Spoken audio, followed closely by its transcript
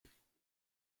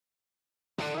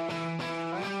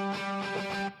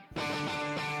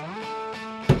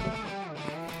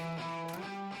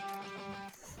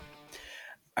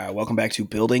Welcome back to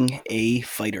Building a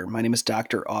Fighter. My name is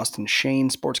Dr. Austin Shane,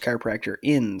 sports chiropractor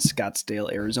in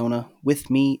Scottsdale, Arizona. With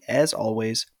me, as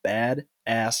always,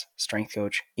 badass strength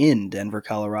coach in Denver,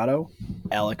 Colorado,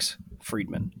 Alex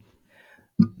Friedman.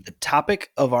 The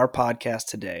topic of our podcast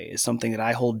today is something that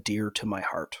I hold dear to my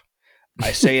heart.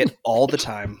 I say it all the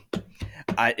time.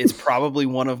 It's probably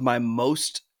one of my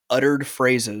most uttered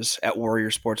phrases at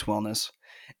Warrior Sports Wellness.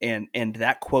 And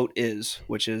that quote is,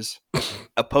 which is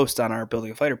a post on our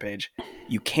Building a Fighter page,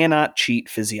 you cannot cheat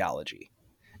physiology.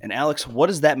 And Alex, what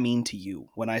does that mean to you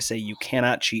when I say you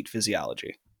cannot cheat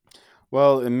physiology?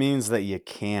 Well, it means that you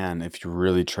can if you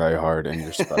really try hard and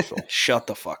you're special. Shut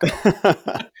the fuck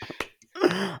up.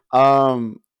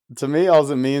 To me, all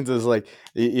it means is like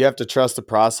you have to trust the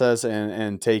process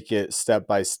and take it step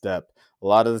by step. A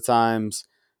lot of the times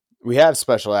we have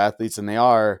special athletes and they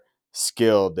are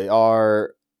skilled. They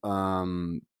are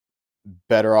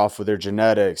better off with their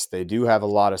genetics. They do have a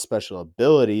lot of special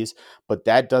abilities, but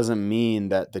that doesn't mean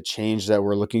that the change that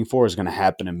we're looking for is going to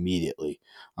happen immediately.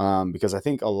 Because I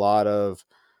think a lot of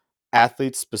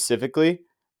athletes specifically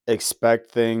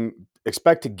expect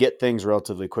to get things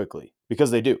relatively quickly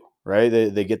because they do, right?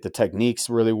 They get the techniques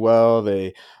really well.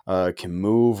 They can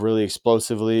move really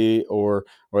explosively, or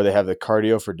they have the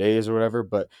cardio for days or whatever.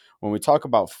 But when we talk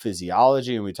about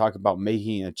physiology and we talk about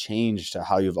making a change to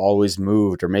how you've always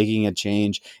moved or making a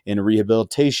change in a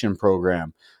rehabilitation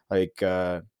program, like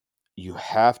you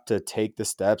have to take the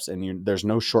steps, and there's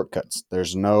no shortcuts.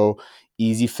 There's no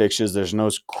easy fixes. There's no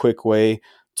quick way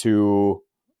to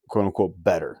quote unquote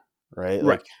better, right?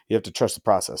 Like you have to trust the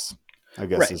process, I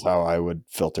guess is how I would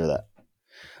filter that.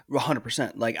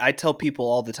 100%. Like I tell people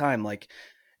all the time, like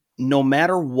no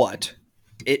matter what,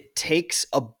 it takes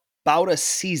about a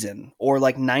season or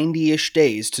like 90-ish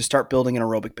days to start building an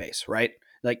aerobic base, right?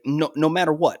 Like no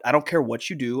matter what, I don't care what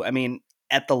you do. I mean,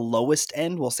 at the lowest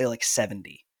end, we'll say like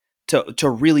 70 to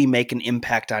really make an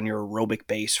impact on your aerobic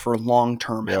base for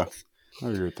long-term health. I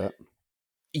agree with that.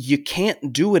 You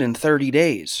can't do it in 30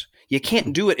 days. You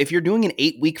can't do it. If you're doing an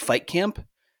 8-week fight camp,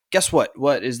 guess what?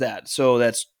 What is that? So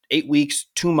that's 8 weeks,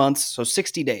 2 months, so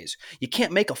 60 days. You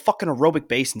can't make a fucking aerobic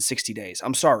base in 60 days.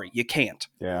 I'm sorry, you can't.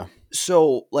 Yeah.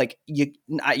 So like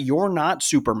you're not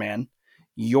Superman.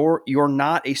 You're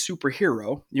not a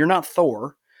superhero. You're not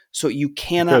Thor. So you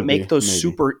cannot make those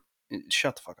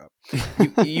shut the fuck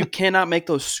up. You cannot make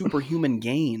those superhuman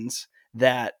gains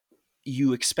that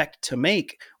you expect to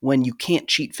make when you can't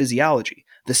cheat physiology.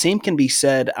 The same can be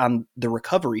said on the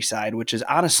recovery side, which is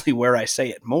honestly where I say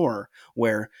it more,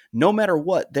 where no matter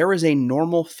what, there is a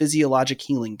normal physiologic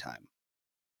healing time.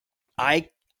 I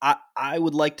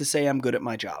would like to say I'm good at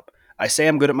my job. I say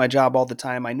I'm good at my job all the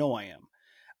time. I know I am.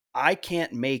 I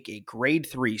can't make a grade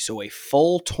 3, so a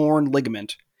full torn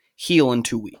ligament, heal in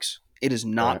 2 weeks. It is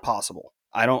not possible.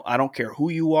 I don't care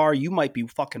who you are. You might be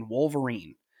fucking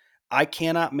Wolverine. I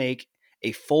cannot make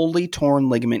a fully torn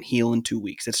ligament heal in 2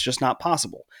 weeks. It's just not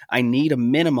possible. I need a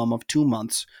minimum of 2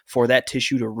 months for that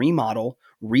tissue to remodel,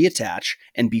 reattach,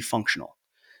 and be functional.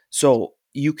 So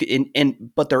you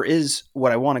can, but there is,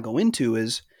 what I want to go into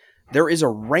is there is a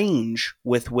range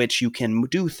with which you can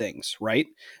do things, right?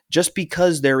 Just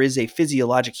because there is a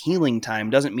physiologic healing time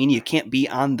doesn't mean you can't be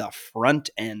on the front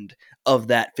end of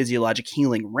that physiologic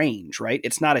healing range, right?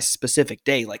 It's not a specific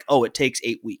day like, oh, it takes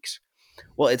 8 weeks.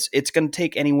 Well, it's going to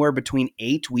take anywhere between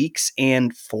 8 weeks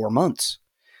and 4 months.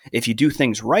 If you do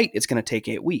things right, it's going to take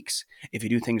 8 weeks. If you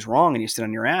do things wrong and you sit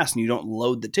on your ass and you don't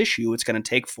load the tissue, it's going to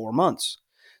take 4 months.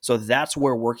 So that's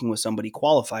where working with somebody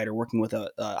qualified or working with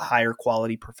a higher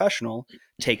quality professional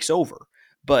takes over.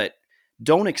 But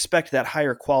don't expect that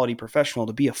higher quality professional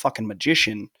to be a fucking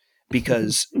magician,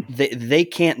 because they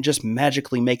can't just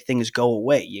magically make things go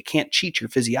away. You can't cheat your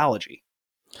physiology.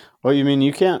 Well, you mean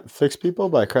you can't fix people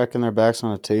by cracking their backs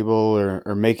on a table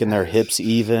or making their hips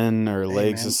even or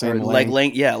legs the same length?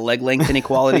 Leg length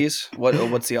inequalities.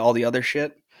 What's all the other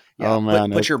shit? Yeah, oh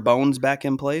man, put your bones back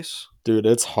in place. Dude,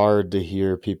 it's hard to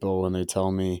hear people when they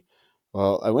tell me,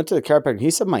 well, I went to the chiropractor.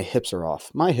 He said my hips are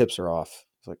off. My hips are off.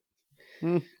 It's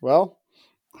like, well,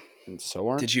 and so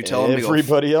aren't Did you tell him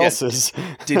everybody else's.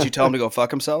 Did you tell him to go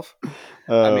fuck himself?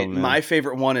 Oh, I mean, man. My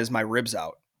favorite one is my ribs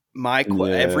out.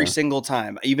 Every single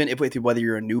time, even whether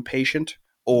you're a new patient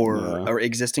or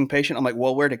existing patient, I'm like,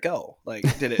 well, where'd it go? Like,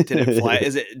 did it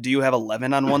fly? Do you have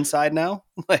 11 on one side now?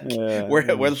 Like, where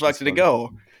the fuck did it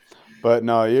go? But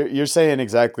no, you're saying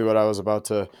exactly what I was about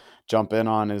to jump in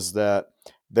on, is that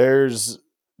there's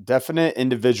definite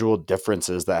individual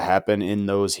differences that happen in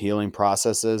those healing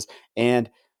processes, and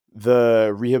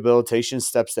the rehabilitation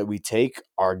steps that we take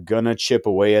are gonna chip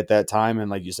away at that time. And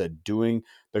like you said, doing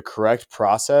the correct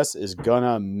process is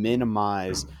gonna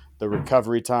minimize the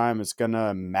recovery time. It's going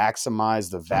to maximize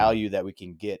the value that we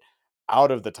can get out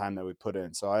of the time that we put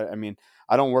in. So, I mean,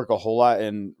 I don't work a whole lot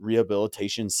in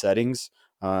rehabilitation settings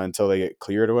until they get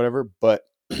cleared or whatever. But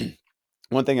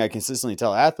one thing I consistently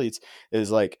tell athletes is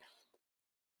like,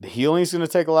 the healing is going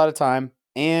to take a lot of time,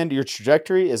 and your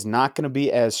trajectory is not going to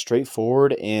be as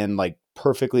straightforward and like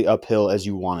perfectly uphill as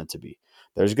you want it to be.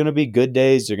 There's going to be good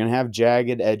days. You're going to have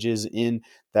jagged edges in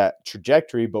that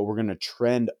trajectory, but we're going to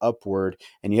trend upward,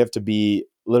 and you have to be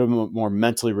a little bit more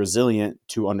mentally resilient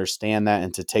to understand that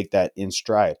and to take that in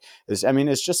stride.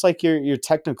 It's just like your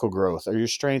technical growth or your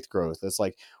strength growth. It's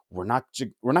like we're not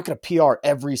going to PR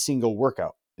every single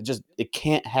workout. It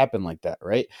can't happen like that,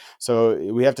 right? So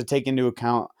we have to take into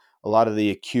account a lot of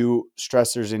the acute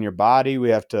stressors in your body.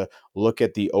 We have to look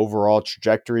at the overall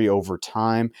trajectory over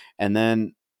time, and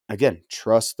then again,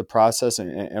 trust the process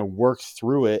and work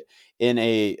through it in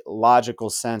a logical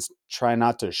sense. Try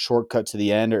not to shortcut to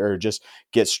the end or just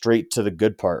get straight to the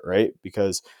good part, right?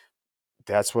 Because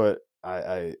that's what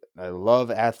I love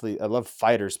athletes. I love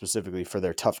fighters specifically for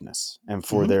their toughness and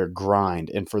for their grind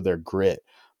and for their grit.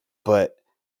 But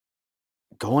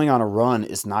going on a run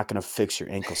is not going to fix your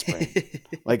ankle sprain.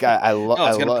 Like no,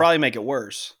 it's going to probably make it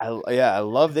worse. I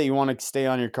love that you want to stay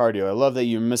on your cardio. I love that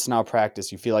you're missing out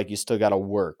practice. You feel like you still got to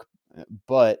work,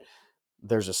 but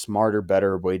there's a smarter,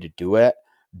 better way to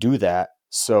do that.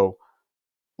 So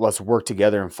let's work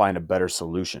together and find a better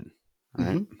solution.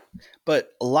 Right? Mm-hmm. But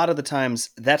a lot of the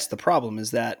times that's the problem,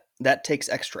 is that takes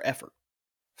extra effort.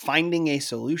 Finding a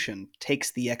solution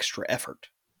takes the extra effort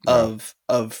of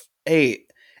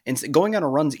and going on a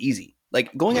run's easy.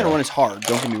 Like going on a run is hard,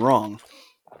 don't get me wrong.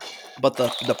 But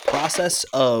the process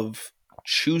of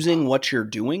choosing what you're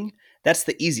doing, that's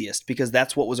the easiest, because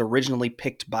that's what was originally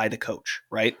picked by the coach,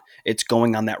 right? It's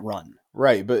going on that run.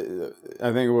 Right, but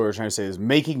I think what we're trying to say is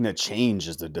making the change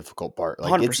is the difficult part.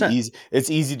 Like 100%.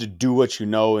 It's easy to do what you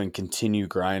know and continue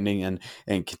grinding and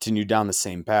continue down the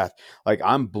same path. Like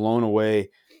I'm blown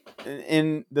away,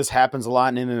 and this happens a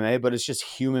lot in MMA, but it's just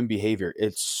human behavior.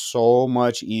 It's so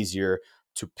much easier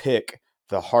to pick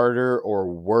the harder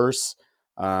or worse,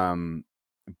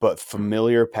 but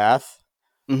familiar path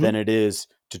than it is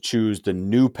to choose the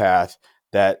new path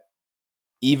that,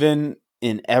 even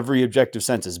in every objective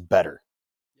sense, is better,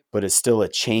 but it's still a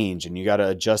change, and you got to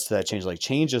adjust to that change. Like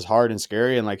change is hard and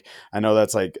scary. And like, I know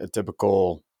that's like a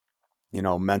typical,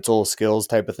 mental skills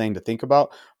type of thing to think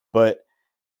about, but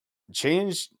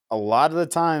change, a lot of the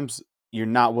times you're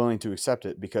not willing to accept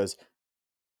it, because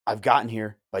I've gotten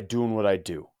here by doing what I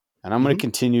do, and I'm going to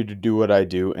continue to do what I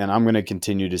do, and I'm going to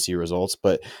continue to see results.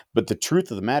 But the truth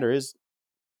of the matter is,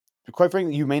 quite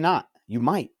frankly, you might not.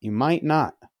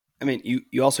 I mean,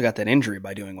 you also got that injury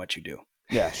by doing what you do.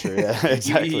 Yeah, sure. Yeah,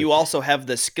 exactly. You also have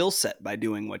the skill set by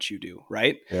doing what you do,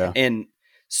 right? Yeah. And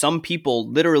some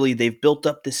people, literally, they've built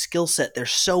up this skill set. They're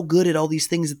so good at all these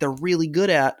things that they're really good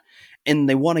at, and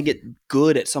they want to get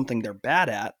good at something they're bad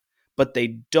at, but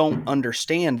they don't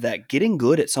understand that getting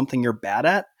good at something you're bad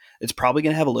at, it's probably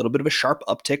going to have a little bit of a sharp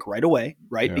uptick right away,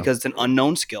 right? Yeah. Because it's an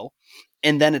unknown skill,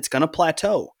 and then it's going to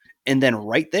plateau. And then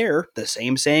right there, the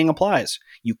same saying applies.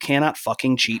 You cannot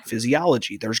fucking cheat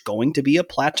physiology. There's going to be a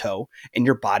plateau, and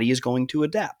your body is going to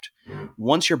adapt.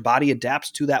 Once your body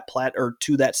adapts to that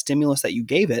to that stimulus that you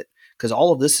gave it, because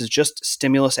all of this is just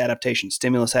stimulus adaptation,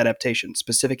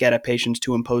 specific adaptations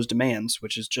to impose demands,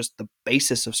 which is just the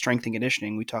basis of strength and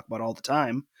conditioning we talk about all the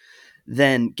time.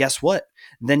 Then guess what?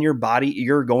 Then your body,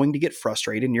 you're going to get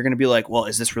frustrated, and you're going to be like, well,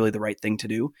 is this really the right thing to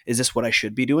do? Is this what I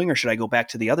should be doing, or should I go back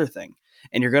to the other thing?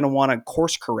 And you're going to want to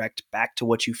course correct back to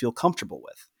what you feel comfortable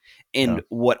with. And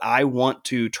what I want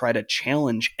to try to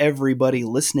challenge everybody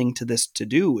listening to this to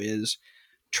do is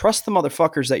trust the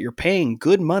motherfuckers that you're paying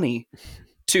good money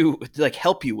to like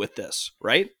help you with this,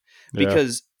 right? Yeah.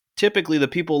 Because typically the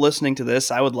people listening to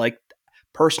this, I would like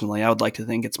to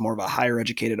think it's more of a higher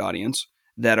educated audience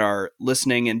that are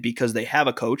listening, and because they have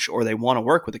a coach or they want to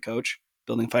work with a coach,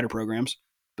 Building Fighter Programs,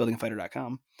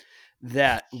 buildingafighter.com,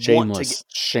 that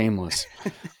shameless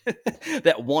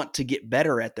that want to get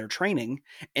better at their training,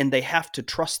 and they have to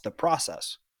trust the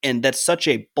process. And that's such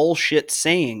a bullshit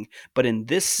saying, but in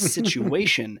this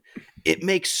situation, it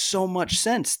makes so much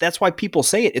sense. That's why people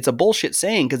say it. It's a bullshit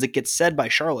saying because it gets said by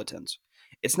charlatans.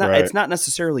 It's not. Right. It's not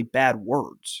necessarily bad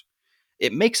words.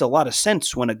 It makes a lot of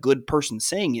sense when a good person's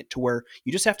saying it, to where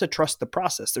you just have to trust the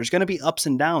process. There's going to be ups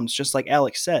and downs, just like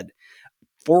Alex said.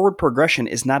 Forward progression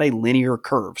is not a linear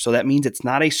curve, so that means it's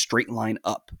not a straight line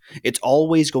up. It's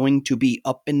always going to be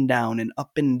up and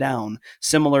down,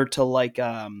 similar to like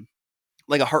a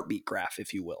heartbeat graph,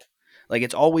 if you will. Like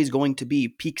it's always going to be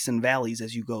peaks and valleys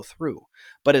as you go through.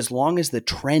 But as long as the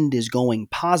trend is going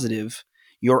positive,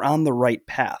 you're on the right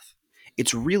path.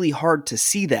 It's really hard to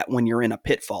see that when you're in a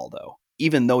pitfall though,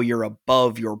 even though you're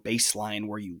above your baseline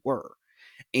where you were.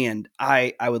 And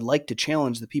I would like to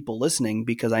challenge the people listening,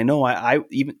 because I know I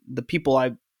even the people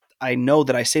I know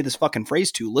that I say this fucking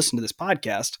phrase to listen to this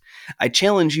podcast. I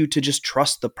challenge you to just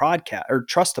trust the podcast or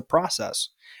trust the process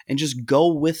and just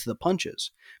go with the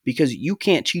punches, because you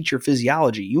can't cheat your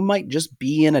physiology. You might just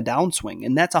be in a downswing,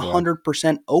 and that's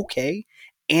 100% okay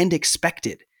and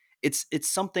expected. It's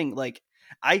something like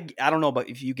I don't know about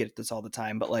if you get this all the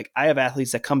time, but like I have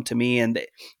athletes that come to me and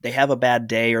they have a bad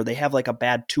day, or they have like a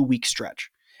bad 2-week stretch,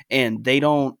 and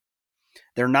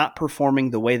they're not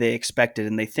performing the way they expected,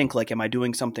 and they think like, am I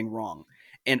doing something wrong?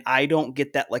 And I don't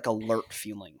get that like alert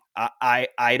feeling.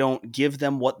 I don't give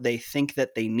them what they think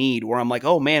that they need, where I'm like,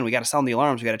 oh man, we got to sound the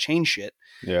alarms. We got to change shit.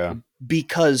 Yeah.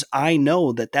 Because I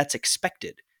know that that's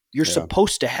expected. You're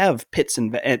supposed to have peaks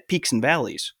and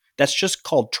valleys. That's just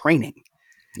called training.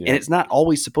 Yeah. And it's not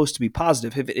always supposed to be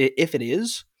positive. If it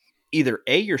is, either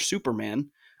A, you're Superman,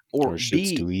 or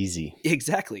shit's B, too easy.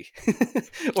 Exactly.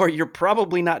 Or you're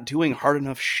probably not doing hard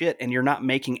enough shit, and you're not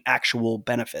making actual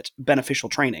beneficial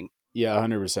training. Yeah,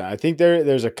 100%. I think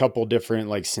there's a couple different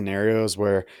like scenarios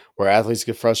where athletes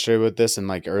get frustrated with this, and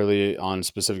like early on,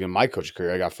 specifically in my coaching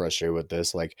career, I got frustrated with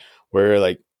this, like where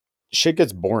like shit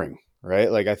gets boring,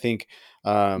 right? Like I think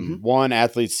one,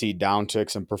 athletes see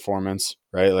downticks in performance,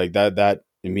 right? Like that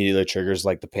immediately triggers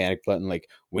like the panic button, like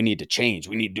we need to change,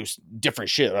 we need to do different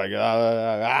shit, like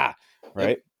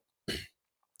right? Yep.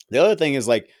 The other thing is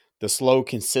like the slow,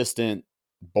 consistent,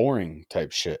 boring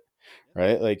type shit,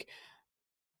 right? Like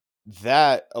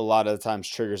that a lot of the times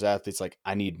triggers athletes like,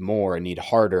 I need more, I need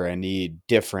harder, I need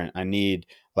different, I need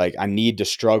to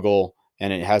struggle,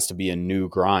 and it has to be a new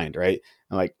grind, right?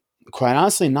 And like, quite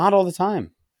honestly, not all the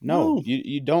time. No.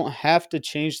 You don't have to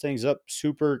change things up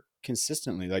super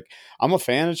consistently. Like I'm a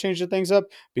fan of changing things up,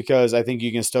 because I think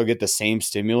you can still get the same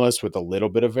stimulus with a little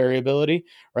bit of variability,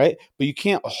 right? But you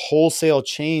can't wholesale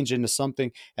change into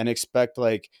something and expect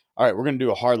like, all right, we're going to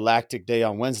do a hard lactic day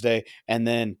on Wednesday, and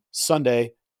then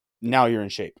Sunday, now you're in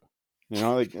shape. You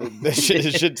know, like this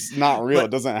shit's not real.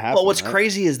 It doesn't happen. But what's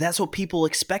crazy is that's what people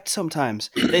expect sometimes.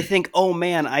 They think, oh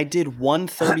man, I did one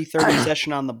 30-30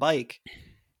 session on the bike.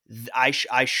 I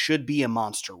should be a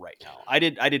monster right now. I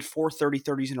did 4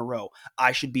 30-30s in a row.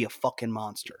 I should be a fucking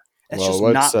monster. That's just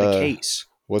not the case.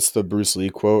 What's the Bruce Lee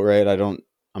quote, right? I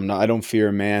don't fear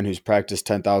a man who's practiced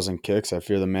 10,000 kicks. I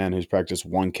fear the man who's practiced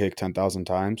one kick 10,000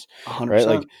 times. 100%.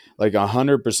 Right? Like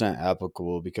 100%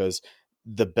 applicable, because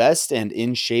the best and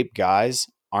in shape guys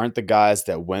aren't the guys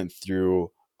that went through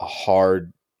a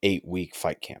hard 8-week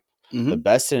fight camp. Mm-hmm. The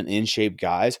best and in shape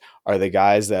guys are the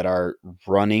guys that are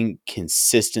running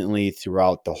consistently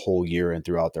throughout the whole year and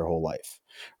throughout their whole life,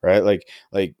 right?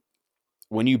 Like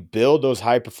when you build those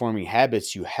high performing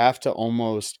habits, you have to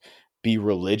almost be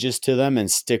religious to them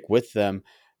and stick with them,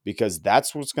 because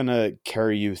that's what's going to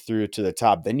carry you through to the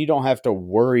top. Then you don't have to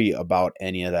worry about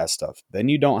any of that stuff. Then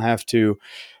you don't have to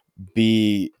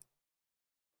be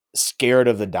scared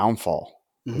of the downfall,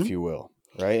 if you will.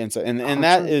 Right. And so, and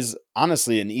that is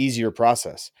honestly an easier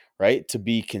process, right? To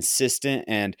be consistent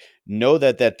and know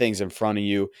that thing's in front of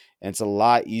you. And it's a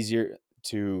lot easier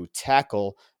to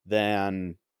tackle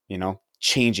than,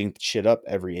 changing shit up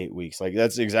every 8 weeks. Like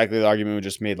that's exactly the argument we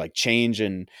just made. Like change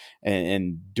and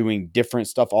doing different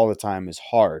stuff all the time is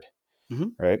hard. Mm-hmm.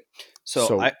 Right.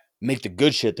 So make the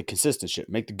good shit the consistent shit.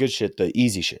 Make the good shit the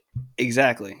easy shit.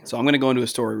 Exactly. So I'm going to go into a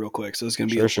story real quick. So it's going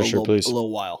to be a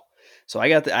little while. So I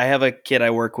have a kid I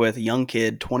work with, a young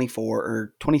kid, 24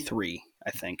 or 23,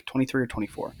 I think, 23 or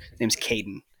 24. His name's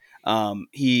Caden.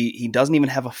 He doesn't even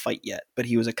have a fight yet, but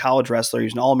he was a college wrestler.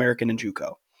 He's an All-American in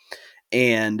JUCO.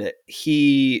 And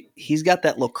he's got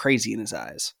that little crazy in his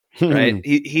eyes, right?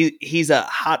 He's a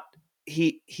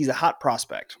hot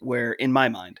prospect, where in my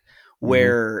mind,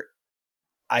 where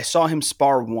I saw him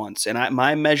spar once, and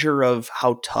my measure of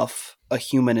how tough a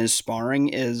human is sparring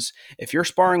is if you're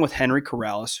sparring with Henry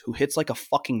Corrales, who hits like a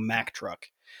fucking Mack truck,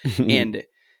 and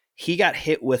he got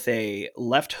hit with a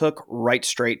left hook, right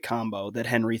straight combo that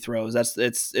Henry throws.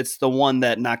 It's the one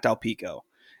that knocked out Pico,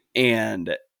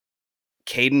 and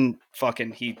Caden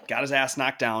he got his ass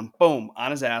knocked down, boom,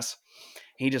 on his ass.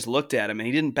 He just looked at him and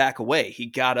he didn't back away. He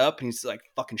got up and he's like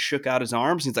fucking shook out his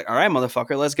arms. He's like, all right,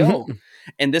 motherfucker, let's go.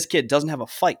 And this kid doesn't have a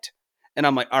fight. And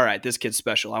I'm like, all right, this kid's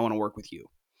special. I want to work with you.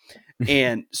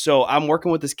 And so I'm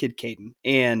working with this kid, Caden.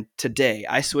 And today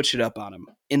I switched it up on him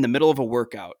in the middle of a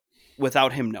workout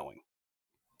without him knowing.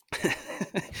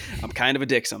 I'm kind of a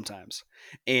dick sometimes.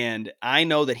 And I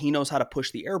know that he knows how to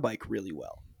push the air bike really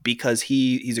well because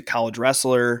he's a college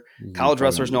wrestler. College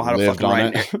wrestlers know how to fucking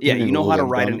ride you know how to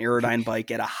ride an Aerodyne bike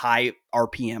at a high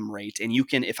RPM rate. And you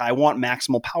can, if I want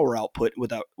maximal power output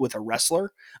with a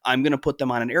wrestler, I'm going to put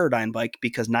them on an Aerodyne bike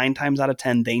because 9 times out of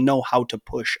 10, they know how to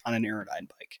push on an Aerodyne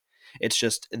bike. It's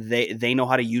just they know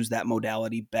how to use that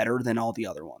modality better than all the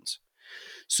other ones.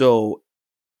 So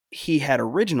he had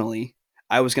originally,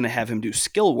 I was going to have him do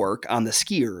skill work on the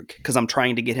ski erg because I'm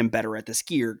trying to get him better at the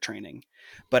ski erg training.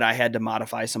 But I had to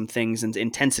modify some things and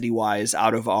intensity-wise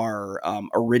out of our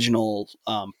original,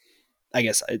 I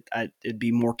guess it'd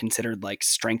be more considered like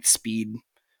strength speed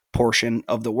portion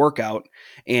of the workout.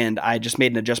 And I just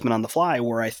made an adjustment on the fly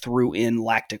where I threw in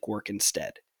lactic work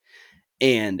instead.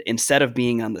 And instead of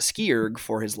being on the ski erg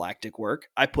for his lactic work,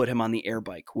 I put him on the air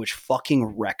bike, which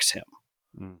fucking wrecks him.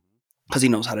 Because he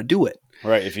knows how to do it.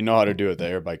 Right. If you know how to do it, the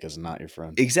air bike is not your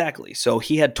friend. Exactly. So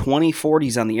he had 20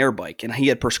 40s on the air bike, and he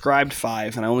had prescribed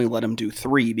 5, and I only let him do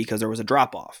 3 because there was a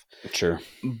drop off. Sure.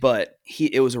 But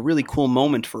it was a really cool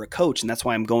moment for a coach, and that's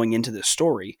why I'm going into this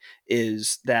story,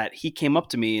 is that he came up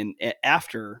to me and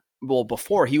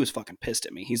before he was fucking pissed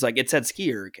at me. He's like, it said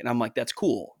ski erg, and I'm like, that's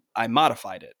cool. I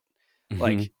modified it.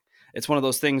 Like, it's one of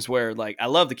those things where, like, I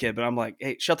love the kid, but I'm like,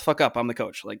 hey, shut the fuck up. I'm the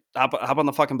coach. Like, hop on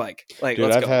the fucking bike. Like, dude,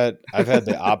 let's go. I've had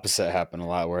the opposite happen a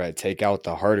lot, where I take out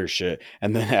the harder shit,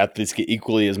 and then athletes get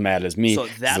equally as mad as me. So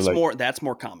that's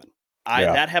more common.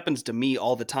 That happens to me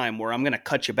all the time, where I'm going to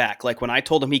cut you back. Like when I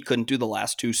told him he couldn't do the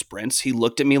last 2 sprints, he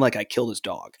looked at me like I killed his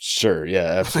dog. Sure,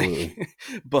 yeah, absolutely.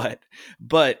 But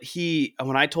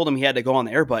when I told him he had to go on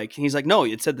the air bike, he's like, no,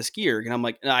 it said the ski erg, and I'm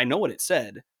like, no, I know what it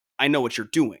said. I know what you're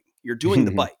doing. You're doing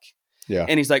the bike. Yeah.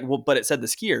 And he's like, well, but it said the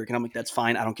ski erg. And I'm like, that's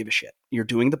fine. I don't give a shit. You're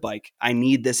doing the bike. I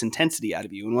need this intensity out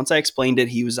of you. And once I explained it,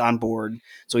 he was on board.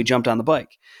 So he jumped on the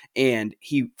bike and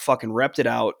he fucking repped it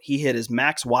out. He hit his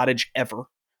max wattage ever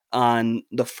on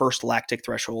the first lactic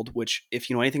threshold, which if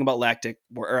you know anything about lactic,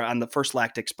 or on the first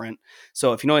lactic sprint.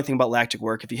 So if you know anything about lactic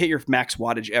work, if you hit your max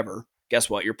wattage ever, guess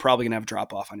what? You're probably going to have a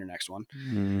drop off on your next one.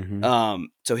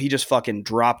 So he just fucking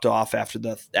dropped off after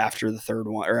the third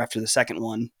one, or after the second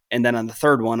one. And then on the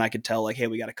third one, I could tell like, hey,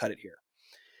 we got to cut it here.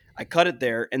 I cut it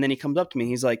there. And then he comes up to me.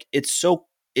 He's like, it's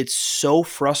so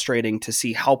frustrating to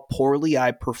see how poorly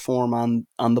I perform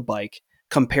on the bike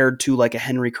compared to like a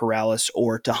Henry Corrales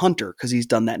or to Hunter, because he's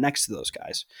done that next to those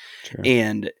guys. Sure.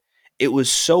 And it was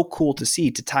so cool to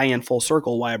see, to tie in full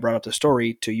circle why I brought up the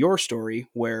story to your story,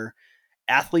 where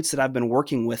athletes that I've been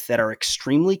working with that are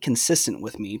extremely consistent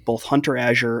with me, both Hunter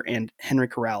Azure and Henry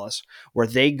Corrales, where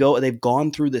they've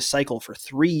gone through this cycle for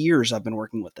 3 years. I've been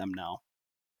working with them now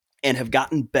and have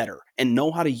gotten better and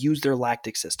know how to use their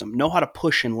lactic system, know how to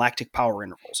push in lactic power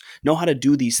intervals, know how to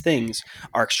do these things,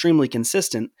 are extremely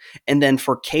consistent. And then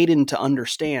for Caden to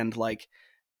understand, like,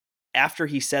 after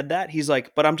he said that, he's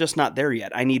like, but I'm just not there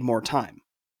yet. I need more time.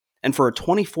 And for a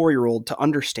 24-year-old to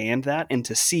understand that and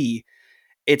to see,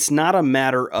 it's not a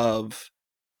matter of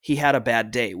he had a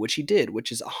bad day, which he did,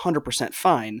 which is 100%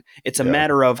 fine. It's a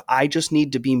matter of I just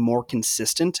need to be more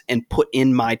consistent and put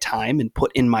in my time and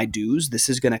put in my dues. This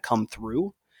is going to come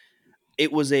through.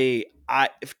 It was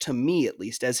to me, at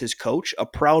least as his coach, a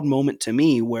proud moment to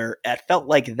me where it felt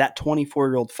like that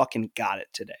 24-year-old fucking got it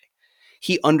today.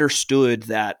 He understood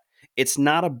that it's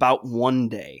not about one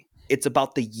day. It's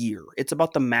about the year. It's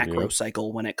about the macro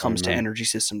cycle when it comes to energy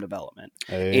system development.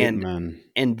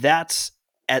 And that's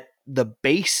at the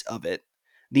base of it,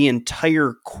 the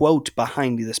entire quote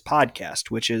behind this podcast,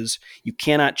 which is you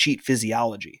cannot cheat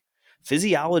physiology.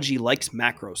 Physiology likes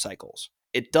macro cycles.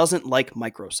 It doesn't like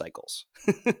microcycles.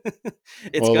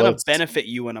 It's going to benefit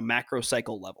you in a macro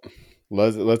cycle level.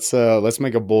 Let's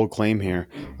make a bold claim here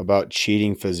about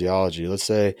cheating physiology. Let's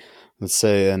say,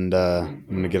 and I'm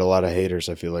going to get a lot of haters,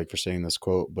 I feel like, for saying this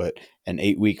quote, but an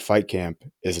 8-week fight camp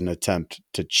is an attempt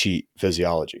to cheat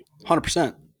physiology.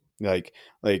 100%. Like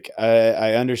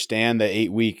I understand the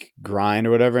 8-week grind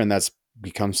or whatever, and that's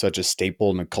become such a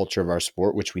staple in the culture of our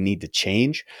sport, which we need to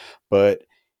change. But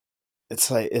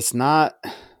it's like, it's not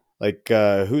like,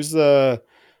 who's the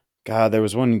God? There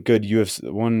was one good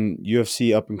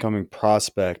UFC up and coming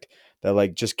prospect that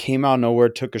like just came out of nowhere,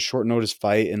 took a short notice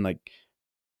fight, and like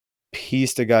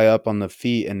pieced a guy up on the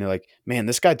feet, and they're like, man,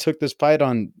 this guy took this fight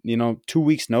on 2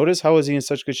 weeks notice. How is he in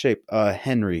such good shape?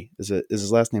 Henry, is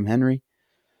his last name Henry?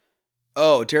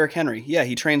 Oh, Derrick Henry. Yeah,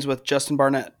 he trains with Justin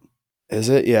Barnett. Is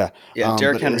it? Yeah. Yeah,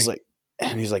 Derrick Henry.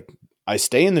 And he's like, I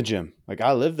stay in the gym. Like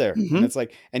I live there. And it's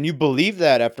like, and you believe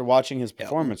that after watching his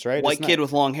performance, right? White kid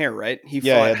with long hair, right? He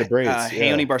yeah, fought the braids.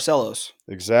 Raoni Barcelos.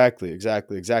 Exactly.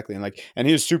 And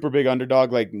he was super big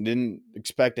underdog, like didn't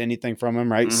expect anything from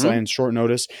him, right? Signed short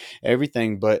notice,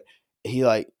 everything. But he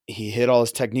hit all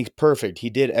his techniques perfect. He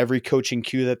did every coaching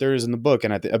cue that there is in the book.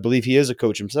 And I believe he is a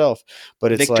coach himself,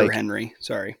 but it's Victor Henry.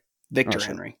 Yeah.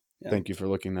 Thank you for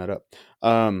looking that up.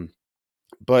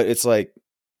 But it's like,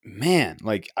 man,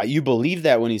 like you believe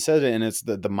that when he says it, and it's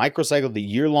the microcycle, the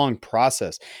year-long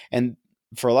process. And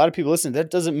for a lot of people listening,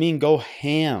 that doesn't mean go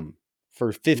ham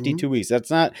for 52 weeks. It's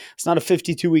not a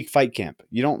 52-week fight camp.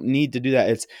 You don't need to do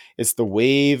that. It's the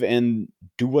wave and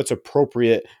do what's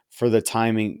appropriate for the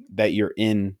timing that you're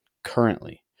in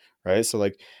currently. Right. So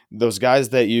like those guys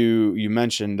that you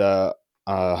mentioned,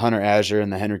 Hunter Azure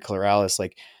and the Henry Corrales,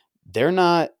 like they're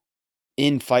not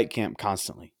in fight camp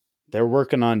constantly. They're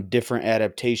working on different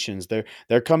adaptations.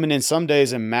 They're coming in some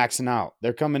days and maxing out.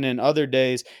 They're coming in other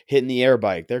days hitting the air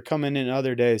bike. They're coming in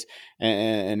other days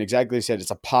and exactly as you said,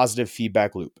 it's a positive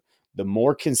feedback loop. The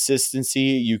more consistency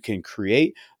you can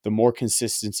create, the more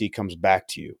consistency comes back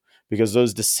to you because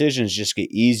those decisions just get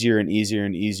easier and easier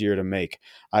and easier to make.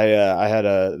 I had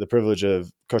the privilege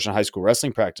of coaching a high school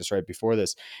wrestling practice right before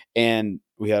this, and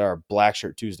we had our Black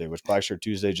Shirt Tuesday, which Black Shirt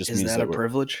Tuesday just means that a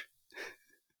privilege.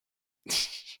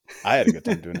 I had a good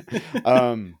time doing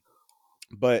it.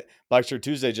 But Black Shirt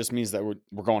Tuesday just means that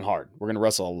we're going hard. We're going to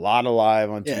wrestle a lot of live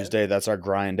on Tuesday. That's our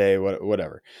grind day,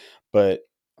 whatever. But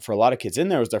for a lot of kids in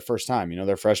there, it was their first time. You know,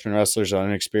 they're freshman wrestlers,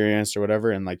 inexperienced or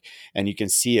whatever. And you can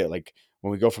see it like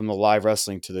when we go from the live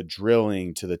wrestling to the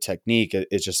drilling to the technique,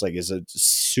 it's just like it's a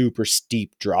super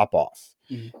steep drop off,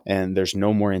 and there's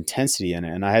no more intensity in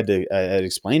it. And I had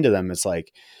explained to them, it's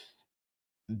like,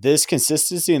 this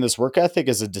consistency and this work ethic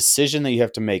is a decision that you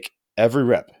have to make every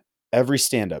rep, every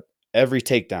stand up, every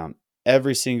takedown,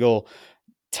 every single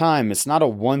time. It's not a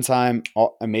one time,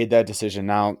 oh, I made that decision.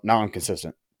 Now I'm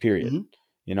consistent, period.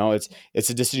 You know, it's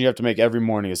a decision you have to make every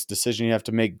morning. It's a decision you have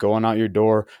to make going out your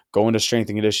door, going to strength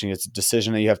and conditioning. It's a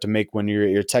decision that you have to make when you're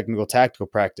at your technical tactical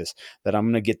practice, that I'm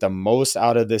going to get the most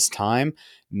out of this time,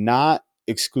 not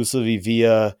exclusively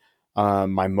via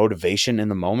my motivation in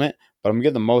the moment, but I'm going to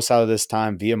get the most out of this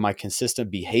time via my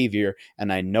consistent behavior.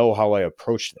 And I know how I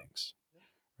approach things.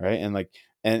 Right. And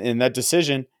and that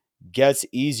decision gets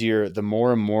easier the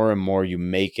more and more and more you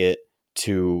make it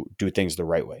to do things the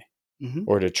right way,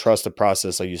 or to trust the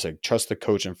process. Like you said, trust the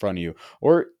coach in front of you,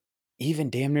 or even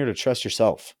damn near to trust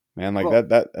yourself, man. Like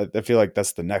that I feel like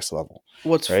that's the next level.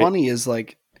 What's funny is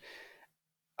like,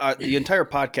 the entire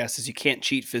podcast is you can't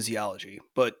cheat physiology,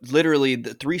 but literally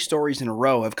the 3 stories in a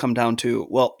row have come down to,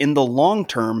 well, in the long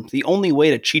term, the only way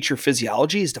to cheat your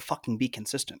physiology is to fucking be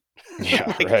consistent.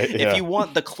 Yeah, right. Yeah. If you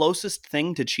want the closest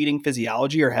thing to cheating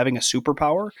physiology or having a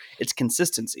superpower, it's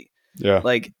consistency. Yeah.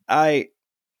 Like I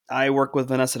work with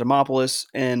Vanessa Demopoulos,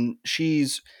 and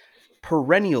she's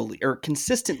perennially or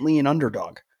consistently an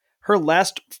underdog. Her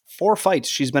last 4 fights,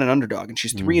 she's been an underdog, and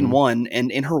she's 3-1, and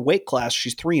in her weight class,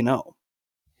 she's 3-0.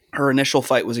 Her initial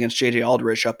fight was against JJ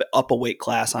Aldrich up a weight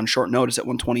class on short notice at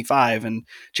 125, and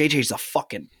JJ's a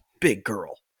fucking big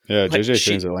girl. Yeah, JJ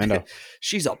trains Orlando.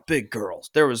 She's a big girl.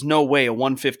 There was no way a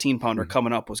 115 pounder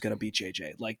coming up was going to beat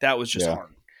JJ. Like that was just hard.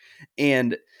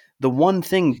 And the one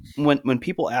thing when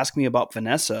people ask me about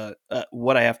Vanessa,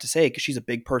 what I have to say, because she's a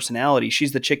big personality,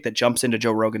 she's the chick that jumps into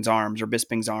Joe Rogan's arms or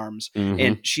Bisping's arms,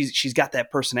 and she's got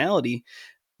that personality.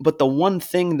 But the one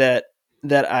thing that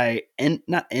I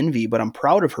not envy, but I'm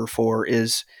proud of her for,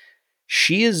 is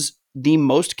she is the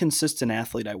most consistent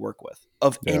athlete I work with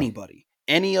of anybody.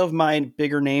 Any of my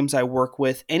bigger names I work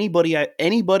with, anybody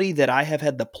that I have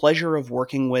had the pleasure of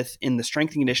working with in the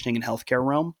strength and conditioning and healthcare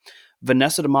realm,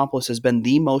 Vanessa Demopoulos has been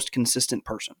the most consistent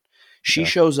person. She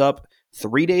shows up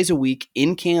 3 days a week,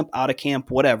 in camp, out of camp,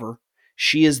 whatever.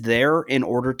 She is there in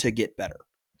order to get better.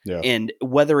 Yeah. And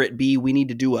whether it be we need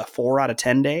to do a 4 out of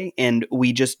 10 day and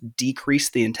we just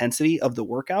decrease the intensity of the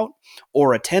workout,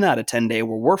 or a 10 out of 10 day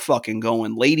where we're fucking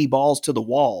going lady balls to the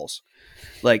walls,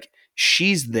 like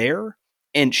she's there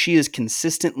and she is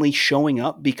consistently showing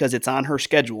up because it's on her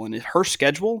schedule, and her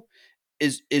schedule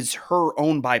is her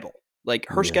own Bible. Like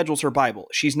her schedule's her Bible.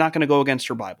 She's not going to go against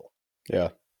her Bible. Yeah.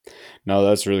 No,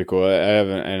 that's really cool. I have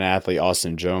an athlete,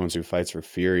 Austin Jones, who fights for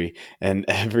Fury. And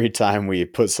every time we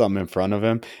put something in front of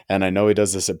him, and I know he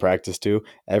does this at practice too,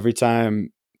 every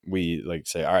time we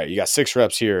say, all right, you got 6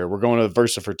 reps here, we're going to the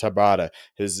Versa for Tabata,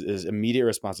 his immediate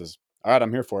response is, all right,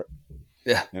 I'm here for it.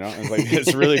 Yeah. You know,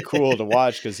 it's really cool to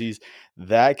watch because he's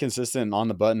that consistent and on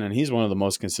the button, and he's one of the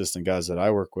most consistent guys that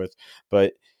I work with.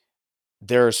 But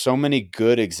there are so many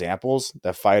good examples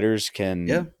that fighters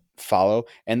can follow.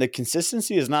 And the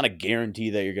consistency is not a guarantee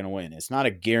that you're going to win. It's not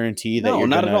a guarantee that No,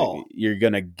 not at all. you're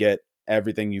going to get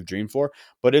everything you've dreamed for,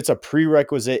 but it's a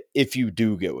prerequisite if you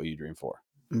do get what you dream for,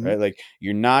 right? Like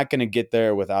you're not going to get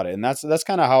there without it. And that's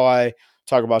kind of how I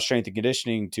talk about strength and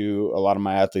conditioning to a lot of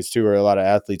my athletes too, or a lot of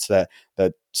athletes that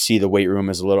see the weight room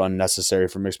as a little unnecessary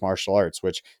for mixed martial arts,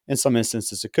 which in some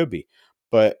instances it could be,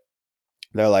 but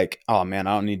they're like, oh man,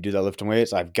 I don't need to do that lifting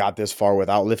weights. I've got this far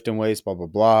without lifting weights, blah, blah,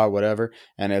 blah, whatever.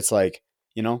 And it's like,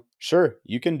 sure,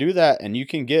 you can do that and you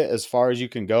can get as far as you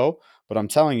can go. But I'm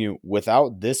telling you,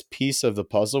 without this piece of the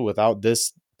puzzle, without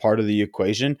this part of the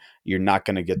equation, you're not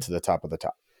going to get to the top of the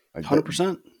top. Like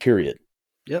 100%. Period.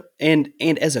 Yep. And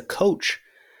as a coach,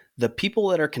 the people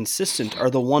that are consistent are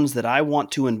the ones that I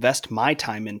want to invest my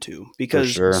time into,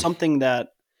 because something that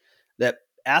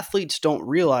athletes don't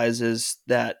realize is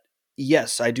that,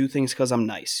 yes, I do things because I'm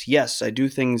nice. Yes, I do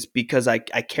things because I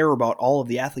care about all of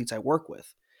the athletes I work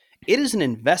with. It is an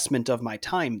investment of my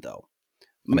time, though.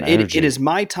 It is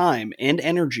my time and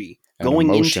energy going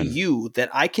emotion into you that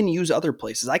I can use other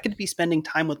places. I could be spending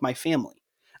time with my family.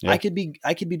 Yeah. I could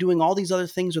be doing all these other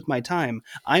things with my time.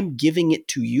 I'm giving it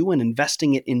to you and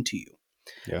investing it into you.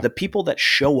 Yeah. The people that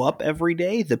show up every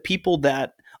day, the people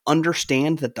that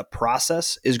understand that the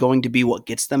process is going to be what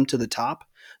gets them to the top,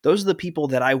 those are the people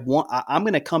that I'm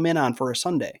going to come in on for a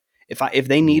Sunday. If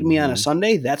they need me on a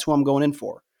Sunday, that's who I'm going in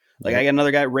for. Like I got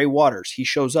another guy, Ray Waters. He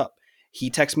shows up. He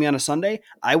texts me on a Sunday.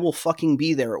 I will fucking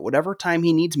be there at whatever time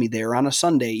he needs me there on a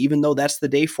Sunday, even though that's the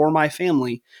day for my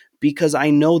family, because I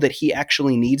know that he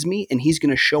actually needs me and he's going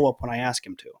to show up when I ask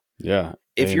him to. Yeah.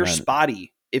 If you're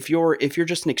spotty, if you're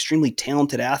just an extremely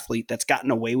talented athlete that's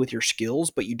gotten away with your skills,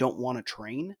 but you don't want to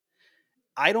train,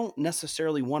 I don't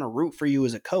necessarily want to root for you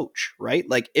as a coach, right?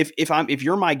 Like if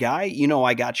you're my guy,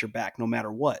 I got your back no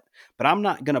matter what. But I'm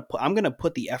going to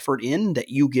put the effort in that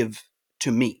you give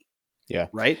to me. Yeah.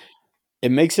 Right? It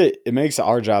makes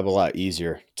our job a lot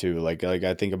easier too. Like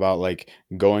I think about like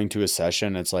going to a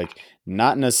session. It's like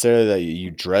not necessarily that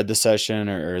you dread the session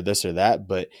or this or that,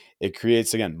 but it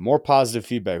creates, again, more positive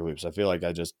feedback loops. I feel like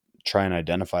I just try and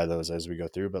identify those as we go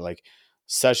through, but like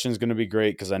session's going to be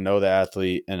great because I know the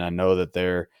athlete and I know that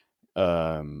they're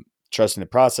trusting the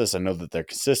process. I know that they're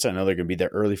consistent. I know they're going to be there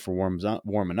early for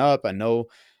warming up. I know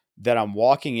that I'm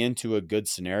walking into a good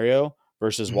scenario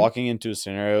versus walking into a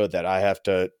scenario that I have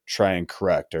to try and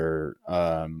correct or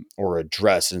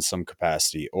address in some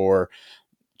capacity or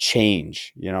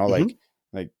change, like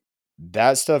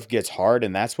that stuff gets hard,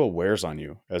 and that's what wears on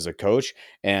you as a coach.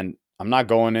 And I'm not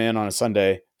going in on a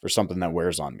Sunday for something that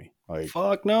wears on me. Like,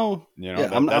 fuck no.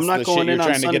 I'm not going in on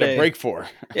trying to get a break for.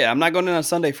 Yeah, I'm not going in on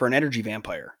Sunday for an energy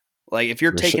vampire. Like if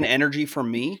you're taking energy from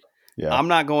me, I'm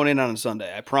not going in on a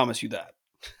Sunday. I promise you that.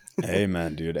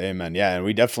 Amen, dude. Amen. Yeah. And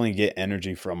we definitely get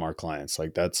energy from our clients.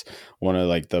 Like that's one of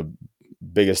like the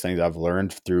biggest things I've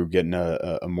learned through getting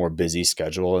a more busy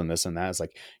schedule and this and that. Is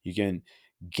like you can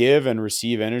give and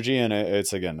receive energy. And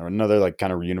it's, again, another like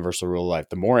kind of universal rule of life.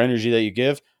 The more energy that you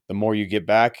give, the more you get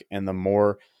back and the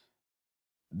more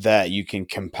that you can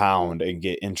compound and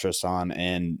get interest on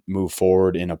and move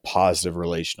forward in a positive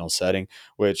relational setting,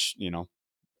 which,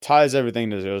 ties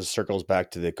everything to those circles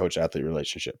back to the coach athlete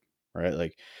relationship, right?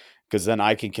 Like, because then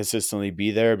I can consistently be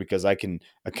there because I can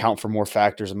account for more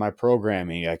factors in my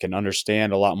programming. I can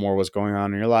understand a lot more what's going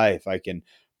on in your life. I can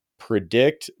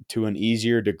predict to an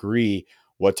easier degree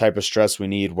what type of stress we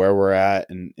need, where we're at,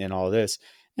 and all this.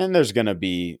 And there's going to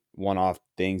be one-off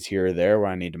things here or there where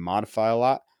I need to modify a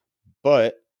lot,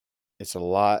 but it's a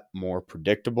lot more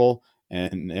predictable.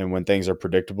 And when things are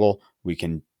predictable, we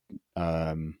can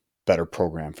better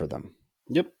program for them.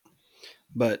 Yep.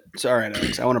 But it's all right,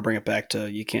 Alex. I want to bring it back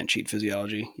to you can't cheat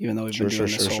physiology, even though we've been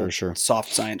doing this whole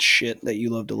soft science shit that you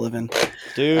love to live in.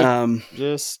 Dude,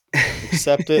 just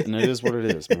accept it, and it is what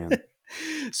it is, man.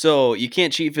 So you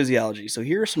can't cheat physiology. So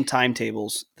here are some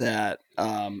timetables that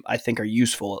I think are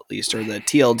useful, at least, or the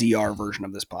TLDR version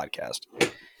of this podcast.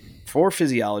 For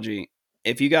physiology,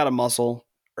 if you got a muscle,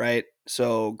 right?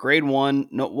 So grade 1,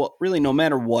 no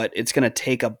matter what, it's going to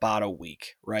take about a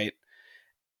week, right?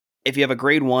 If you have a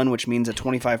grade 1, which means a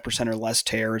 25% or less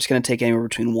tear, it's going to take anywhere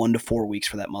between 1 to 4 weeks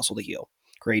for that muscle to heal.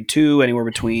 Grade 2, anywhere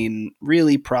between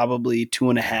really probably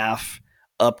 2.5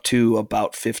 up to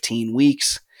about 15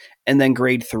 weeks. And then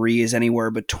grade 3 is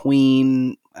anywhere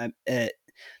between, the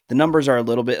numbers are a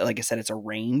little bit, like I said, it's a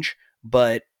range,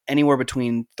 but anywhere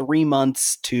between 3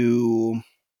 months to,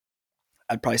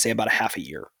 I'd probably say about a half a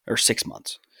year or 6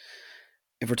 months.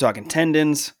 If we're talking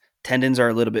tendons, Tendons are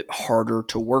a little bit harder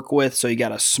to work with. So you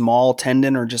got a small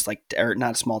tendon or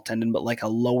not a small tendon, but like a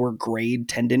lower grade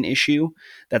tendon issue.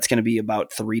 That's going to be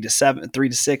about 3 to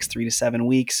 7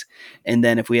 weeks. And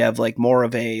then if we have like more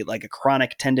of a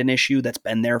chronic tendon issue that's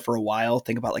been there for a while,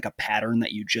 think about like a pattern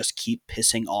that you just keep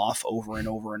pissing off over and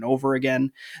over and over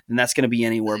again. Then that's going to be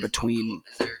anywhere between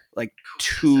like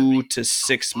 2 to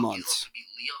 6 months.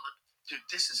 Dude,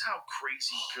 this is how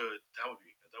crazy good that would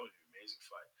be. That would be an amazing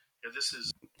fight. Yeah, this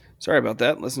is. Sorry about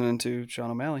that. Listening to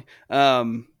Sean O'Malley.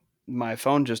 My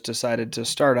phone just decided to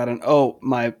start.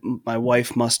 My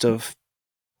wife must have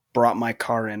brought my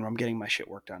car in. I'm getting my shit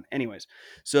worked on. Anyways,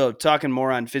 so talking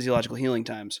more on physiological healing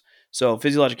times. So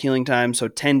physiological healing time. So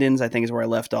tendons, I think, is where I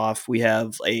left off. We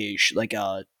have a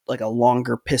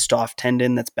longer pissed off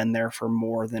tendon that's been there for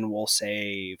more than, we'll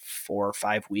say, 4 or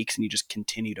 5 weeks, and you just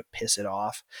continue to piss it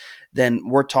off. Then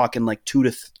we're talking like 2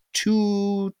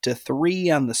 to 3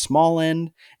 on the small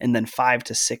end, and then 5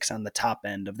 to 6 on the top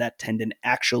end of that tendon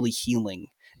actually healing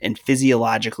and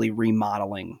physiologically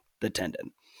remodeling the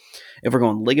tendon. If we're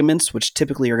going ligaments, which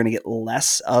typically are going to get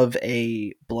less of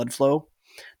a blood flow,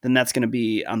 then that's going to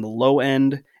be on the low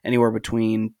end, anywhere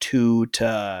between 2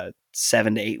 to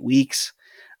 7 to 8 weeks.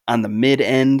 On the mid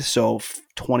end, so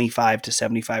 25 to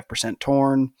 75%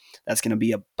 torn, that's going to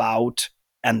be about,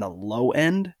 on the low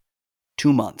end,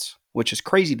 2 months, which is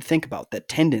crazy to think about.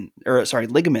 That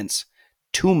ligaments,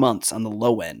 2 months on the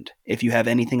low end if you have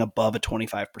anything above a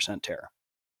 25% tear.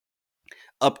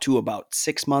 Up to about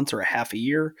 6 months or a half a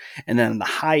year. And then on the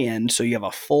high end, so you have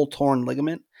a full torn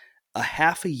ligament, a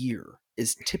half a year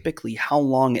is typically how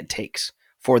long it takes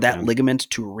for that ligament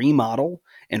to remodel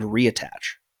and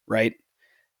reattach, right?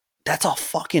 That's a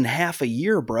fucking half a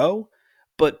year, bro.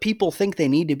 But people think they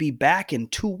need to be back in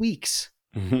 2 weeks.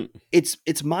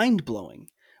 It's mind-blowing.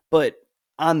 But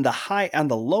on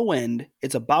the low end,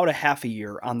 it's about a half a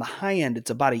year. On the high end, it's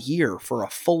about a year for a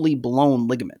fully blown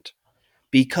ligament.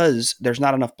 Because there's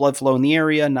not enough blood flow in the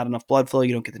area, not enough blood flow,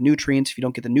 you don't get the nutrients. If you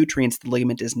don't get the nutrients, the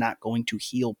ligament is not going to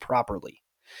heal properly.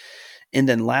 And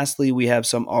then lastly, we have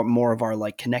some more of our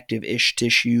like connective-ish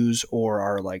tissues, or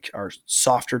our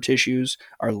softer tissues,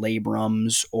 our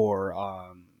labrums or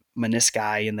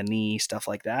menisci in the knee, stuff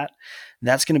like that.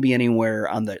 That's going to be anywhere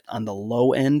on the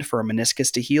low end for a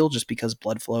meniscus to heal, just because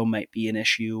blood flow might be an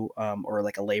issue, or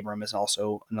like a labrum is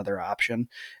also another option.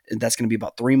 That's going to be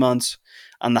about 3 months.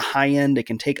 On the high end, it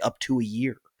can take up to a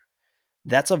year.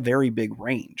 That's a very big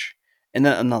range. And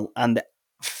then on the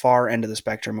far end of the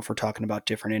spectrum, if we're talking about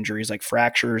different injuries like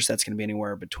fractures, that's going to be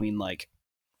anywhere between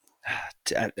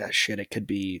it could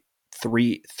be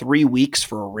 3 weeks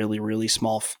for a really, really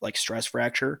small like stress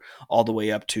fracture, all the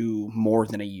way up to more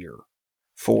than a year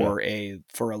for a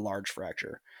large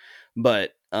fracture.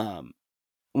 But when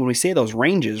we say those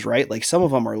ranges, right, like some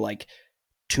of them are like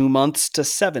 2 months to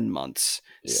 7 months,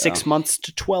 6 months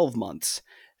to 12 months.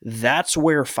 That's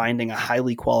where finding a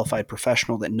highly qualified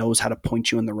professional that knows how to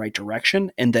point you in the right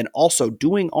direction, and then also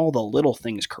doing all the little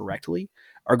things correctly,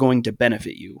 are going to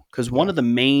benefit you. Because one of the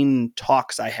main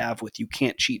talks I have with You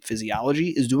Can't Cheat Physiology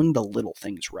is doing the little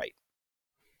things right.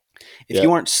 If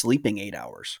you aren't sleeping 8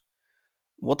 hours,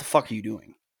 what the fuck are you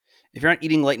doing? If you're not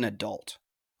eating like an adult,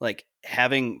 like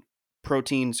having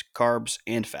proteins, carbs,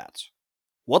 and fats,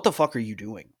 what the fuck are you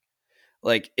doing?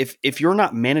 Like if you're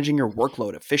not managing your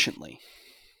workload efficiently,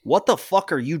 what the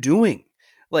fuck are you doing?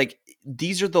 Like,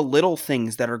 these are the little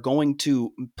things that are going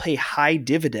to pay high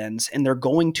dividends, and they're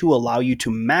going to allow you to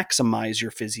maximize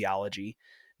your physiology,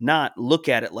 not look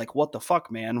at it like, what the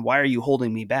fuck, man? Why are you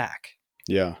holding me back?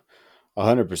 Yeah,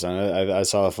 100%. I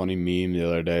saw a funny meme the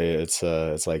other day. It's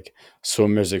like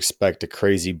swimmers expect a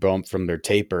crazy bump from their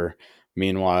taper.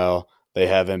 Meanwhile, they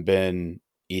haven't been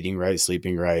eating right,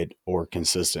 sleeping right, or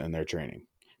consistent in their training.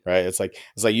 Right? It's like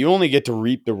you only get to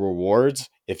reap the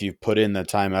rewards if you've put in the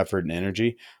time, effort, and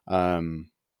energy. But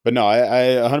no,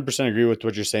 I 100% agree with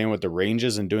what you're saying with the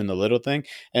ranges and doing the little thing.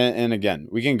 And again,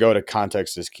 we can go to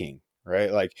context is king,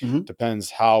 right? Like depends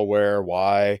how, where,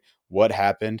 why, what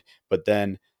happened. But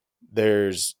then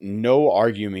there's no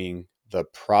arguing the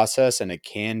process, and it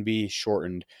can be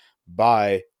shortened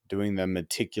by doing the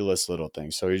meticulous little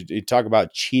things. So you talk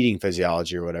about cheating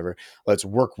physiology or whatever. Let's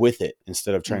work with it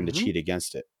instead of trying to cheat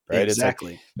against it. Right.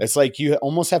 Exactly. It's like you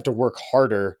almost have to work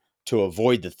harder to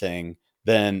avoid the thing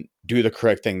than do the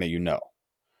correct thing that you know.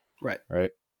 Right.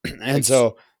 Right. And like,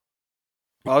 so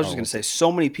I was just going to say, so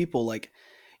many people, like,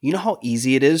 you know how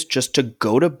easy it is just to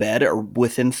go to bed or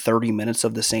within 30 minutes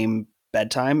of the same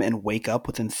bedtime and wake up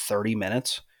within 30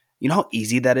 minutes? You know how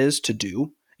easy that is to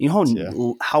do? You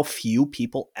know how few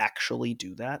people actually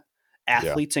do that?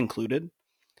 Athletes included?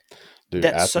 Dude,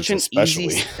 that's athletes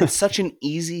such an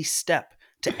easy step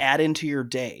to add into your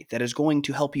day that is going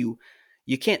to help you.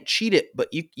 You can't cheat it, but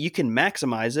you can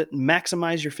maximize it,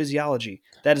 maximize your physiology.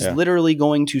 That is literally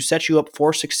going to set you up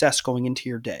for success going into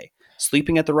your day.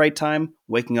 Sleeping at the right time,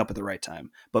 waking up at the right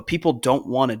time. But people don't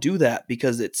want to do that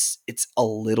because it's a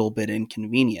little bit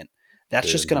inconvenient. That's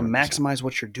just going to 100%. maximize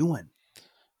what you're doing.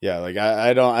 Yeah, like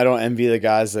I don't envy the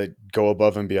guys that go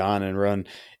above and beyond and run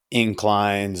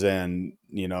inclines and,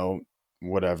 you know,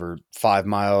 whatever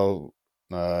 5-mile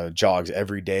jogs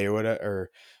every day or whatever, or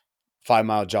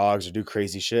 5-mile jogs or do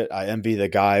crazy shit. I envy the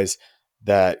guys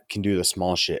that can do the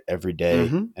small shit every day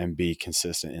and be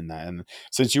consistent in that. And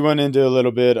since you went into a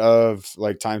little bit of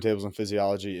like timetables and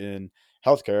physiology in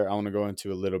healthcare, I want to go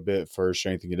into a little bit for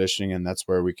strength and conditioning. And that's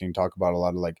where we can talk about a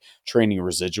lot of like training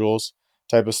residuals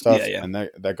type of stuff. Yeah. And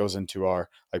that goes into our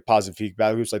like positive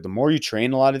feedback loops. Like the more you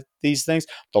train a lot of these things,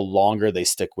 the longer they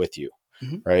stick with you.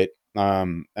 Right.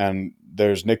 And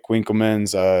there's Nick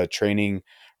Winkelman's training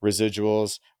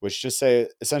residuals, which just say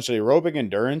essentially aerobic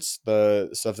endurance, the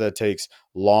stuff that takes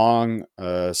long,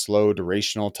 slow,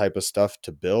 durational type of stuff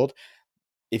to build.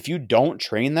 If you don't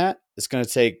train that, it's going to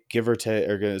take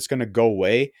it's going to go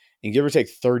away in give or take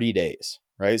 30 days,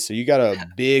 right? So you got a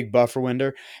big buffer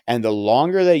window, and the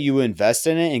longer that you invest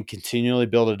in it and continually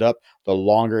build it up, the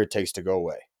longer it takes to go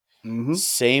away.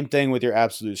 Same thing with your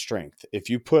absolute strength. If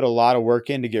you put a lot of work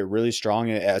in to get really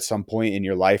strong at some point in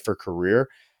your life or career,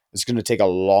 it's going to take a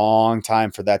long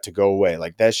time for that to go away.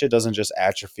 Like that shit doesn't just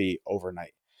atrophy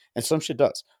overnight. And some shit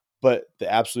does. But the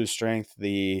absolute strength,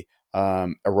 the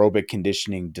aerobic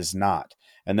conditioning does not.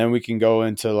 And then we can go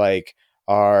into like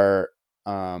our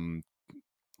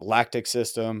lactic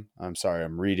system. I'm sorry,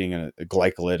 I'm reading a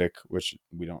glycolytic, which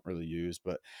we don't really use,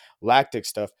 but lactic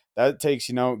stuff that takes,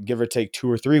 you know, give or take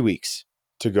 2 or 3 weeks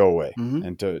to go away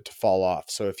and to fall off.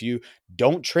 So if you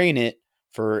don't train it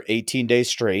for 18 days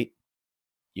straight,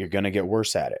 you're going to get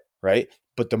worse at it. Right.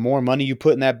 But the more money you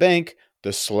put in that bank,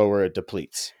 the slower it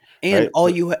depletes. And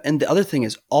right? And the other thing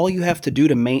is, all you have to do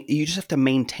you just have to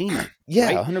maintain it.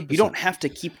 Yeah, right? 100%. You don't have to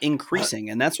keep increasing.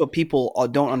 And that's what people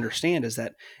don't understand is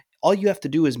that all you have to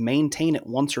do is maintain it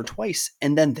once or twice.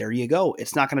 And then there you go.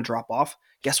 It's not going to drop off.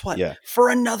 Guess what? Yeah. For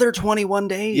another 21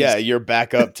 days. Yeah. You're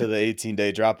back up to the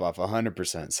 18-day drop off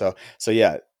 100%. So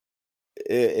yeah,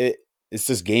 it's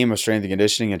this game of strength and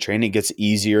conditioning, and training gets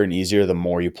easier and easier the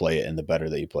more you play it and the better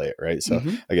that you play it. Right. So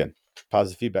again,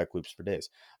 positive feedback loops for days.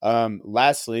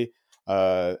 Lastly,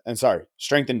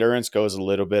 strength endurance goes a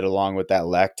little bit along with that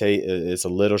lactate. It's a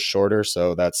little shorter.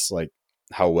 So that's like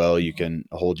how well you can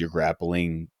hold your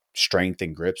grappling strength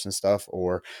and grips and stuff,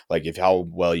 or like how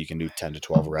well you can do 10 to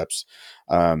 12 reps.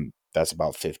 That's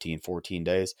about 14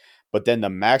 days. But then the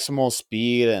maximal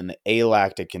speed and the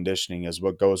alactic conditioning is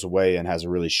what goes away and has a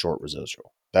really short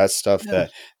residual. That's stuff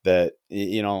that,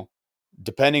 you know,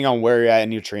 depending on where you're at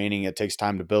in your training, it takes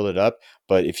time to build it up.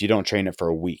 But if you don't train it for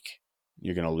a week,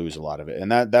 you're going to lose a lot of it.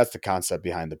 And that's the concept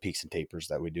behind the peaks and tapers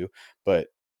that we do. But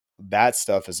that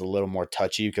stuff is a little more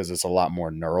touchy because it's a lot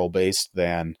more neural based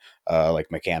than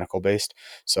like mechanical based.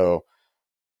 So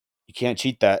you can't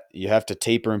cheat that. You have to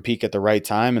taper and peak at the right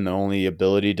time. And the only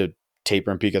ability to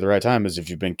taper and peak at the right time is if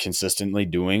you've been consistently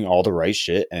doing all the right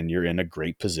shit and you're in a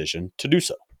great position to do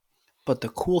so. But the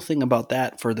cool thing about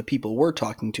that for the people we're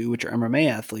talking to, which are MMA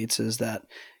athletes, is that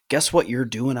guess what you're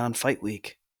doing on fight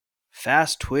week?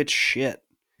 Fast twitch shit.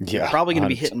 Yeah, you're probably going to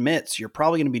be 100%. hitting mitts. You're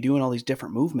probably going to be doing all these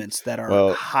different movements that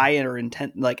are higher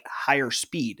intent, like higher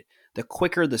speed. The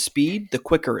quicker the speed, the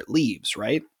quicker it leaves,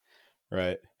 right?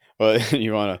 Right. Well,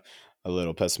 you want a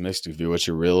little pessimistic view. What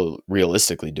you're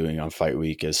realistically doing on fight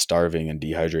week is starving and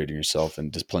dehydrating yourself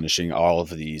and replenishing all of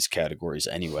these categories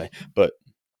anyway. But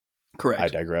correct. I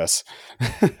digress.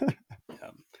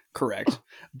 Correct.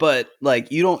 But like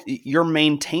you're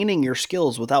maintaining your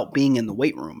skills without being in the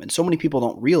weight room. And so many people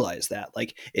don't realize that.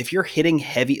 Like if you're hitting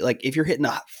heavy, like if you're hitting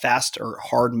a fast or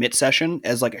hard mitt session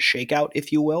as like a shakeout,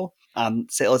 if you will,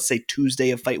 let's say Tuesday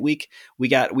of fight week, we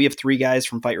have 3 guys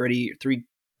from Fight Ready,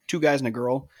 2 guys and a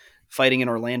girl fighting in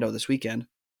Orlando this weekend.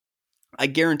 I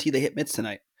guarantee they hit mitts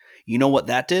tonight. You know what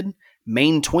that did?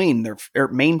 Maintained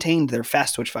their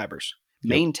fast twitch fibers,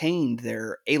 maintained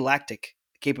their alactic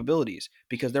capabilities,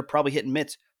 because they're probably hitting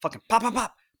mitts fucking pop pop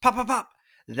pop pop pop pop.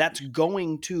 That's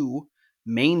going to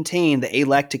maintain the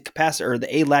alactic capacity or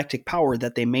the alactic power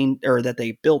that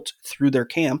they built through their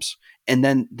camps, and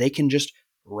then they can just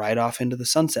ride off into the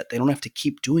sunset. They don't have to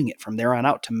keep doing it from there on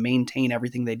out to maintain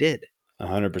everything they did.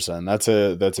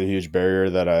 100%. That's a huge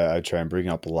barrier that I try and bring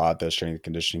up a lot that strength and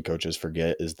conditioning coaches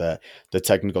forget, is that the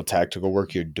technical tactical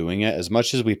work you're doing it, as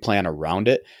much as we plan around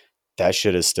it, that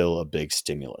shit is still a big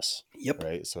stimulus. Yep.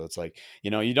 Right. So it's like,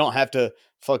 you don't have to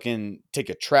fucking take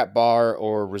a trap bar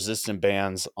or resistant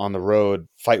bands on the road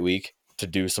fight week to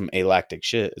do some alactic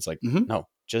shit. It's like, no,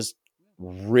 just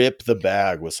rip the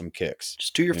bag with some kicks.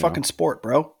 Just do your fucking sport,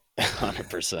 bro.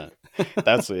 100%.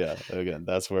 Again,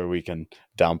 that's where we can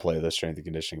downplay the strength and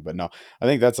conditioning. But no, I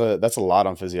think that's a lot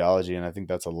on physiology. And I think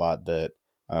that's a lot that,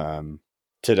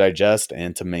 to digest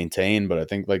and to maintain. But I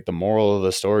think like the moral of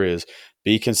the story is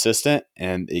be consistent,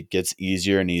 and it gets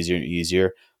easier and easier and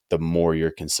easier the more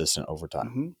you're consistent over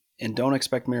time. And don't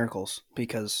expect miracles,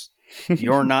 because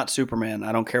you're not Superman.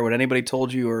 I don't care what anybody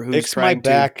told you or who's Fix trying my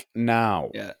back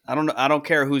now. Yeah. I don't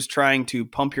care who's trying to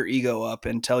pump your ego up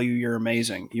and tell you you're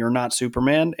amazing. You're not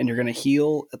Superman, and you're going to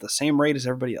heal at the same rate as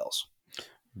everybody else.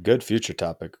 Good future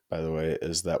topic, by the way,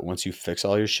 is that once you fix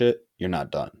all your shit, you're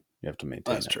not done. You have to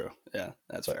maintain That's it. true. Yeah,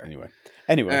 that's fair. Anyway.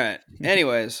 All right.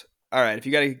 Anyways, all right.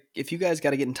 If you guys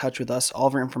got to get in touch with us, all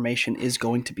of our information is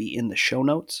going to be in the show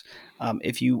notes.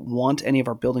 If you want any of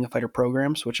our Building a Fighter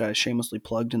programs, which I shamelessly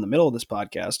plugged in the middle of this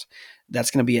podcast, that's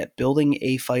going to be at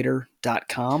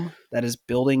buildingafighter.com. That is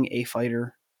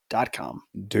buildingafighter.com.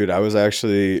 Dude, I was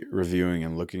actually reviewing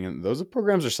and looking, and those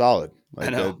programs are solid. Like,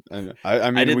 I know. I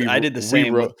mean, I did the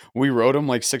same. We wrote them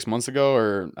like 6 months ago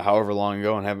or however long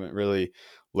ago, and haven't really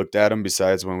looked at them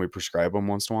besides when we prescribe them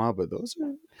once in a while. But those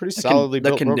are pretty solidly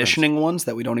built. The conditioning ones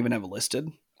that we don't even have listed,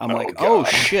 I'm oh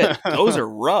shit, those are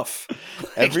rough.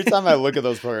 Every time I look at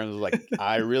those programs, I'm like,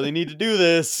 I really need to do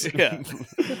this. Yeah.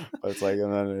 But it's like,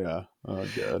 and then, yeah. Oh,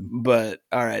 God. But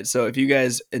all right. So if you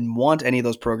guys want any of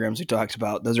those programs we talked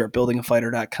about, those are at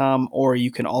buildingafighter.com, or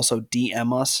you can also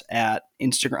DM us at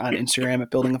Instagram at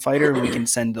buildingafighter, and we can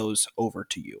send those over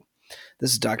to you.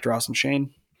 This is Dr. Austin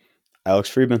Shane. Alex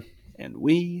Friedman. And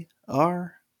we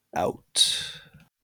are out.